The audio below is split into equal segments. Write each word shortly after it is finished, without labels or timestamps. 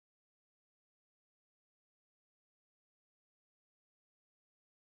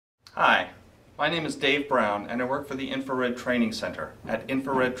Hi, my name is Dave Brown and I work for the Infrared Training Center at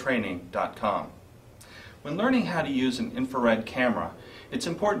infraredtraining.com. When learning how to use an infrared camera, it's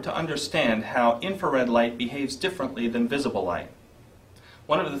important to understand how infrared light behaves differently than visible light.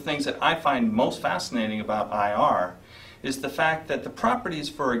 One of the things that I find most fascinating about IR is the fact that the properties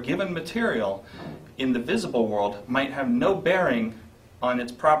for a given material in the visible world might have no bearing on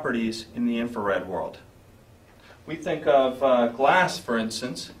its properties in the infrared world. We think of glass, for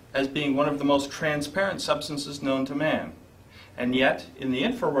instance, as being one of the most transparent substances known to man. And yet, in the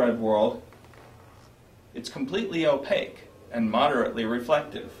infrared world, it's completely opaque and moderately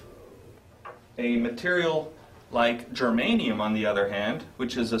reflective. A material like germanium, on the other hand,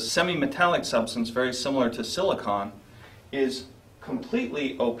 which is a semi-metallic substance very similar to silicon, is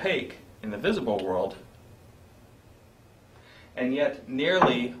completely opaque in the visible world, and yet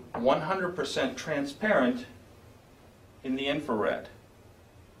nearly 100% transparent in the infrared.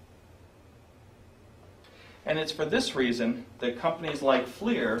 And it's for this reason that companies like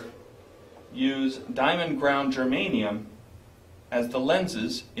FLIR use diamond ground germanium as the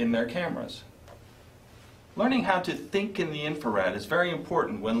lenses in their cameras. Learning how to think in the infrared is very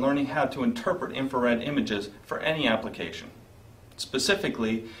important when learning how to interpret infrared images for any application.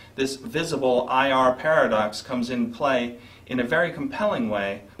 Specifically, this visible IR paradox comes in play in a very compelling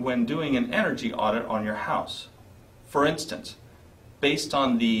way when doing an energy audit on your house. For instance, based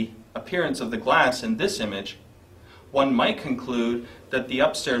on the appearance of the glass in this image, one might conclude that the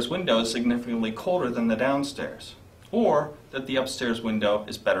upstairs window is significantly colder than the downstairs, or that the upstairs window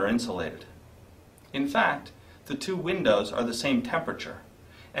is better insulated. In fact, the two windows are the same temperature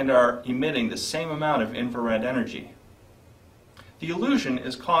and are emitting the same amount of infrared energy. The illusion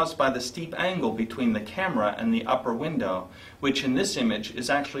is caused by the steep angle between the camera and the upper window, which in this image is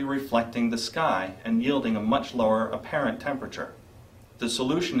actually reflecting the sky and yielding a much lower apparent temperature. The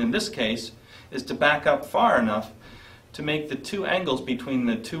solution in this case is to back up far enough to make the two angles between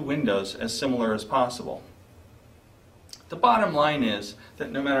the two windows as similar as possible. The bottom line is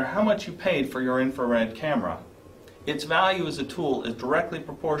that no matter how much you paid for your infrared camera, its value as a tool is directly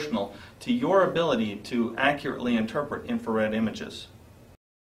proportional to your ability to accurately interpret infrared images.